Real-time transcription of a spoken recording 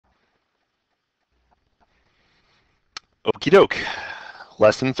Okie doke.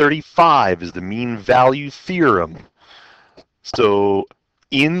 Lesson 35 is the mean value theorem. So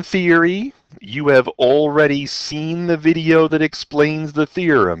in theory, you have already seen the video that explains the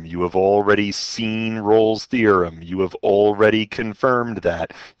theorem. You have already seen Rolle's theorem. You have already confirmed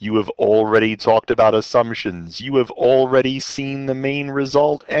that. You have already talked about assumptions. You have already seen the main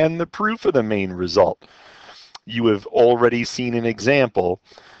result and the proof of the main result. You have already seen an example.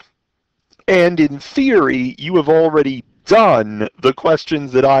 And in theory, you have already done the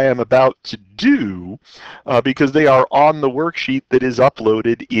questions that I am about to do because they are on the worksheet that is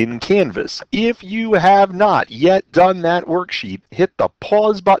uploaded in Canvas. If you have not yet done that worksheet, hit the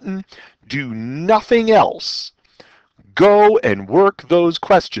pause button, do nothing else. Go and work those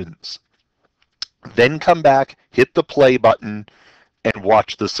questions. Then come back, hit the play button, and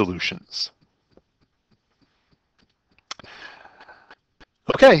watch the solutions.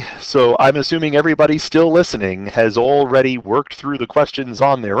 Okay, so I'm assuming everybody still listening has already worked through the questions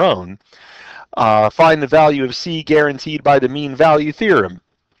on their own. Find the value of C guaranteed by the mean value theorem.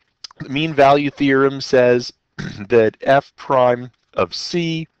 The mean value theorem says that f prime of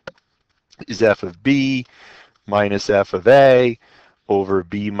C is f of B minus f of A over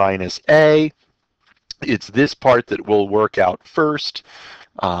B minus A. It's this part that we'll work out first.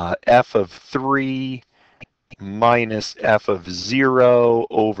 F of 3 minus f of 0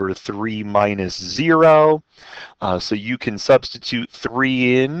 over 3 minus 0. So you can substitute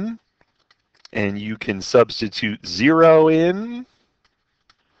 3 in, and you can substitute 0 in,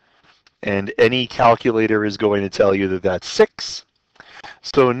 and any calculator is going to tell you that that's 6.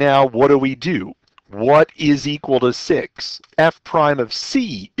 So now what do we do? What is equal to 6? F prime of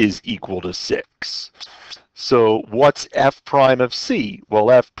C is equal to 6. So what's f prime of C? Well,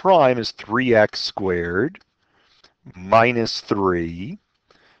 f prime is 3x squared minus 3,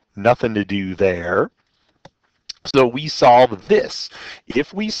 nothing to do there. So we solve this.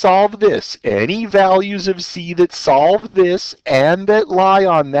 If we solve this, any values of C that solve this and that lie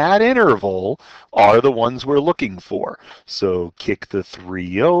on that interval are the ones we're looking for. So kick the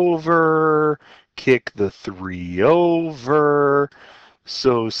 3 over, kick the 3 over.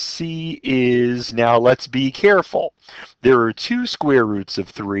 So C is, now let's be careful. There are 2 square roots of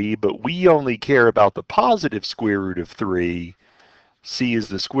 3, but we only care about the positive square root of 3. C is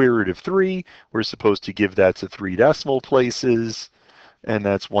the square root of 3. We're supposed to give that to 3 decimal places, and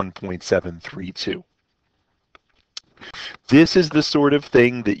that's 1.732. This is the sort of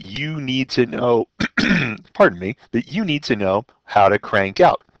thing that you need to know, pardon me, that you need to know how to crank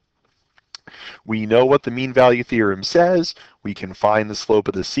out. We know what the mean value theorem says. We can find the slope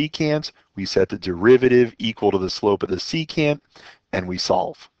of the secant. We set the derivative equal to the slope of the secant, and we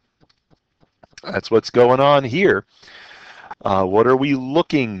solve. That's what's going on here. What are we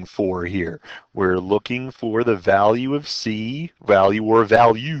looking for here? We're looking for the value of C,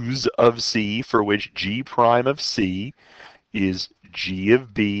 values of C, for which G prime of C is G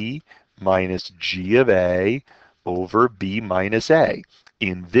of B minus G of A over B minus A.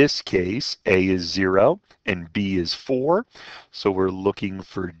 In this case, A is 0 and B is 4. So we're looking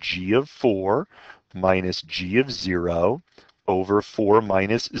for G of 4 minus G of 0 over 4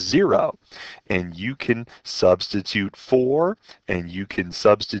 minus 0. And you can substitute 4 and you can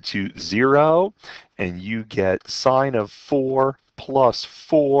substitute 0 and you get sine of 4 plus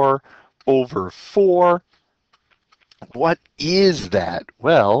 4 over 4. What is that?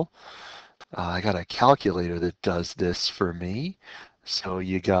 Well, I got a calculator that does this for me. So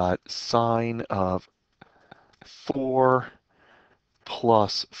you got sine of 4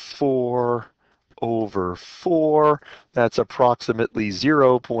 plus 4 over 4. That's approximately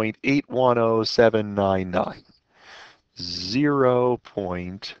 0.810799.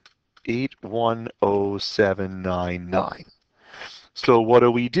 0.810799. So what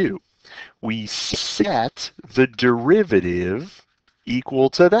do? We set the derivative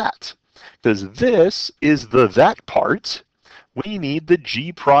equal to that. Because this is the that part. We need the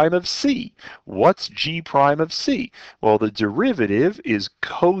G prime of C. What's G prime of C? Well, the derivative is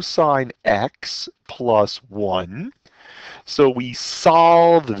cosine x plus 1. So we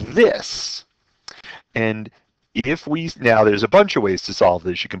solve this. And if we, now there's a bunch of ways to solve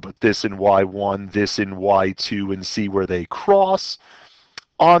this. You can put this in y1, this in y2, and see where they cross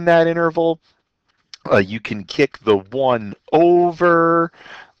on that interval. You can kick the 1 over.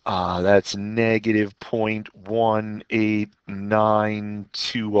 That's negative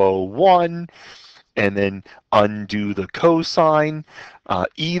 0.189201, and then undo the cosine.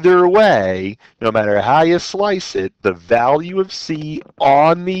 Either way, no matter how you slice it, the value of C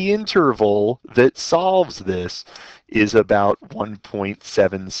on the interval that solves this is about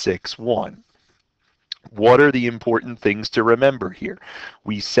 1.761. What are the important things to remember here?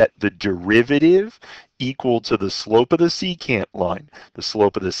 We set the derivative equal to the slope of the secant line. The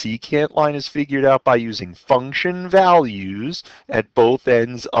slope of the secant line is figured out by using function values at both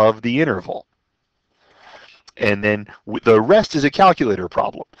ends of the interval. And then the rest is a calculator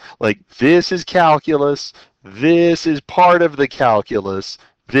problem. Like, this is calculus, this is part of the calculus,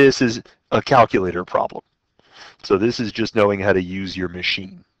 this is a calculator problem. So this is just knowing how to use your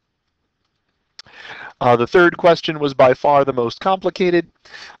machine. The third question was by far the most complicated.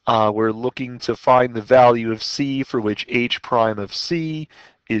 We're looking to find the value of C for which h prime of C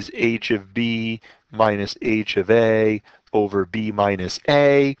is h of B minus h of A over B minus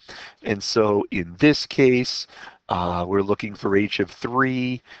A. And so in this case, we're looking for h of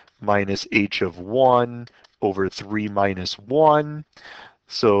 3 minus h of 1 over 3 minus 1.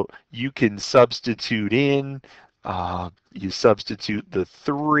 So you can substitute in, you substitute the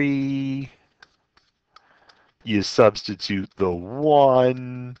 3, you substitute the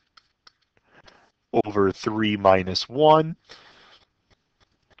 1 over 3 minus 1.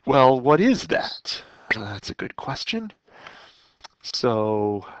 Well, what is that? That's a good question.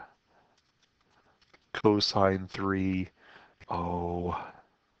 So cosine 3, O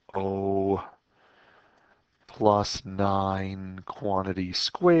plus 9 quantity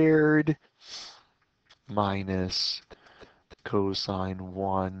squared minus cosine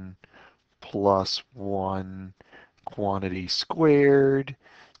 1 plus 1 quantity squared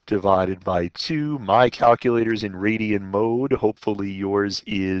divided by 2. My calculator's in radian mode. Hopefully yours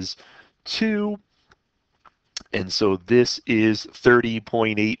is 2. And so this is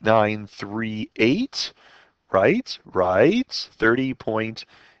 30.8938, right? Right.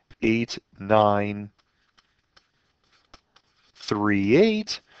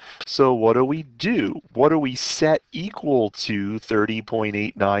 30.8938. So what do we do? What do we set equal to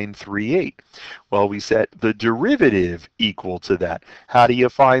 30.8938? Well, we set the derivative equal to that. How do you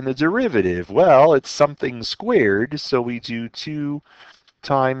find the derivative? Well, it's something squared, so we do 2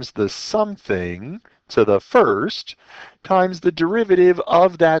 times the something to the first times the derivative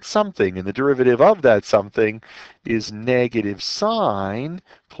of that something. And the derivative of that something is negative sine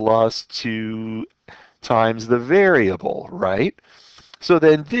plus 2 times the variable, right? So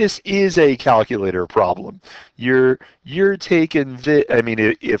then this is a calculator problem. You're taking this, I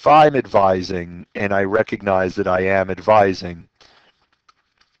mean, if I'm advising, and I recognize that I am advising,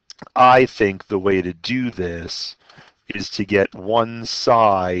 I think the way to do this is to get one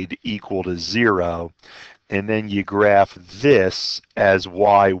side equal to 0, and then you graph this as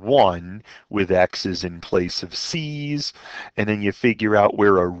y1 with x's in place of c's, and then you figure out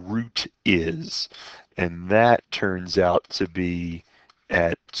where a root is. And that turns out to be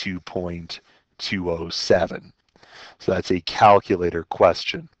at 2.207. So that's a calculator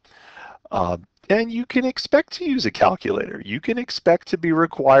question. And you can expect to use a calculator. You can expect to be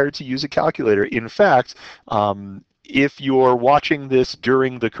required to use a calculator. In fact, if you're watching this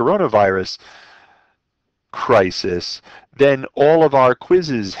during the coronavirus crisis, then all of our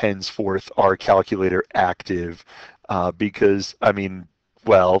quizzes henceforth are calculator active because, I mean,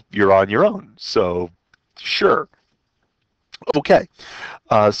 well, you're on your own. So sure. Okay,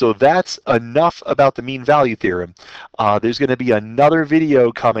 so that's enough about the mean value theorem. There's going to be another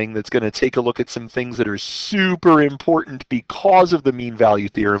video coming that's going to take a look at some things that are super important because of the mean value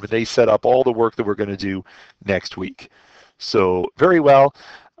theorem, and they set up all the work that we're going to do next week. So very well,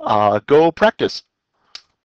 go practice.